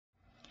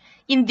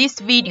In this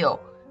video,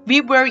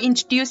 we will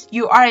introduce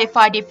you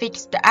RFID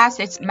Fixed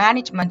Assets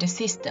Management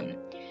System.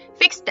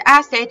 Fixed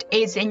asset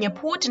is an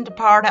important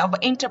part of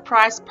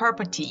enterprise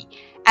property.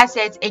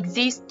 Assets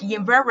exist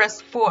in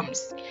various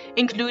forms,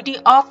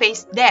 including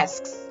office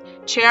desks,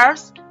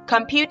 chairs,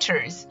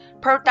 computers,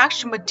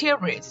 production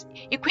materials,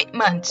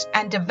 equipment,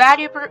 and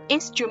valuable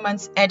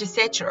instruments,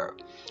 etc.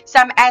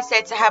 Some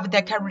assets have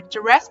the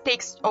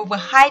characteristics of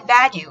high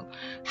value,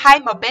 high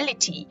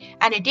mobility,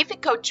 and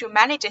difficult to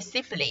manage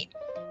safely.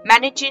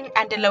 Managing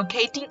and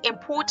locating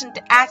important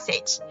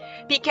assets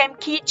became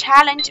key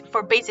challenge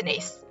for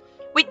business.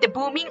 With the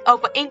booming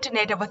of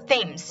Internet of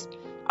Things,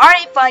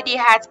 RFID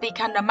has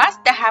become a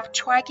must-have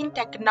tracking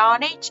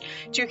technology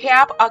to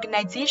help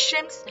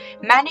organizations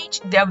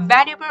manage their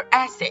valuable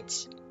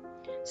assets.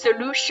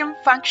 Solution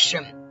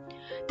function.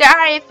 The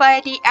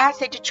RFID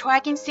asset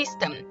tracking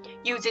system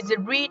uses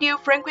radio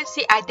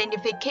frequency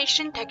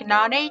identification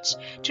technology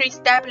to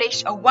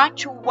establish a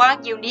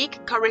one-to-one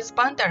unique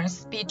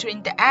correspondence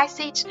between the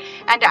asset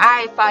and the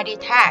RFID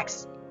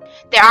tags.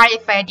 The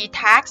RFID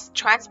tags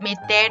transmit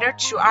data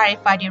to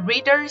RFID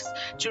readers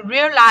to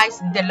realize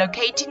the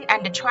locating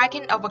and the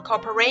tracking of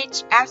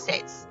corporate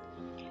assets,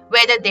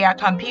 whether they are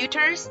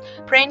computers,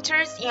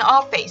 printers in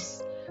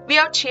office,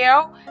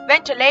 wheelchair,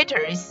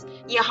 ventilators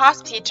in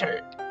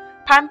hospital,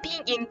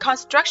 pumping in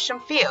construction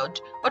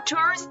field, or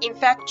tools in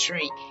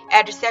factory,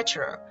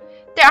 etc.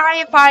 The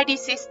RFID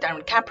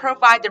system can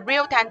provide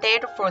real-time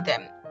data for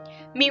them.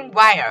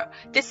 Meanwhile,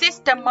 the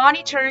system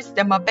monitors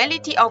the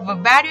mobility of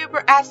valuable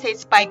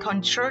assets by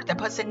controlling the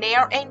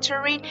personnel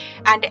entering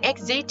and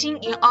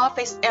exiting in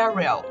office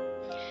area.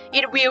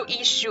 It will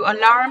issue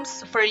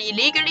alarms for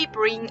illegally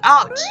bringing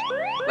out.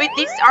 With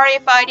this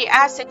RFID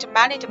asset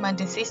management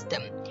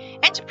system,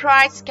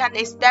 enterprise can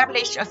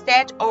establish a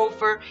set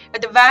of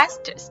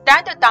advanced,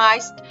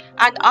 standardized,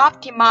 and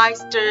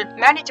optimized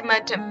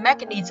management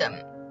mechanism.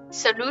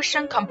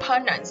 Solution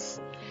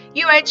components.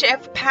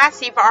 UHF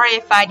passive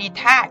RFID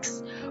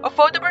tags,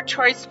 affordable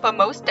choice for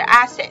most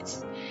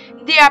assets.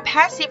 Their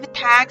passive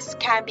tags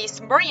can be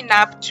small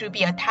enough to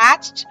be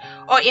attached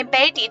or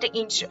embedded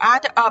into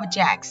other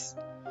objects.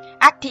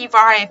 Active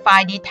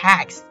RFID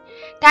tags,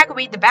 tag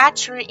with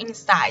battery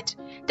inside.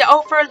 They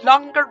offer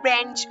longer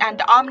range and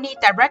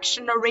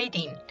omnidirectional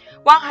reading,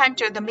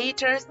 100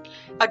 meters,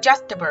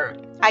 adjustable,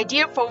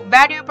 ideal for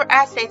valuable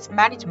assets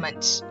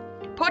management.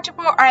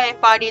 Portable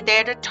RFID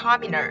data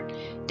terminal.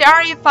 The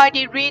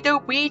RFID reader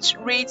which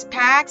reads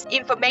tags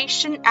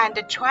information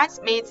and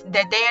transmits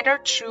the data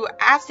to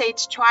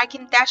asset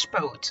tracking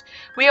dashboard,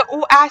 where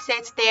all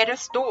assets data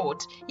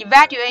stored,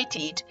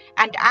 evaluated,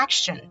 and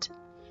actioned.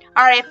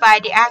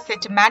 RFID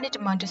asset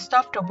management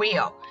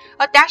software,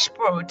 a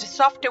dashboard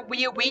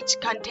software which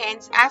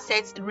contains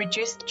assets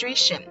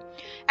registration,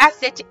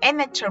 asset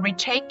inventory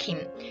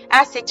tracking,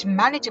 asset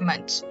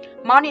management,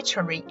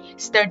 monitoring,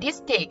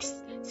 statistics,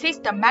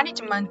 system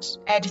management,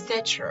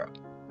 etc.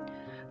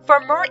 For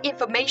more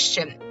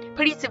information,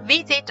 please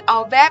visit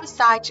our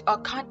website or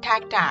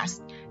contact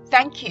us.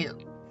 Thank you.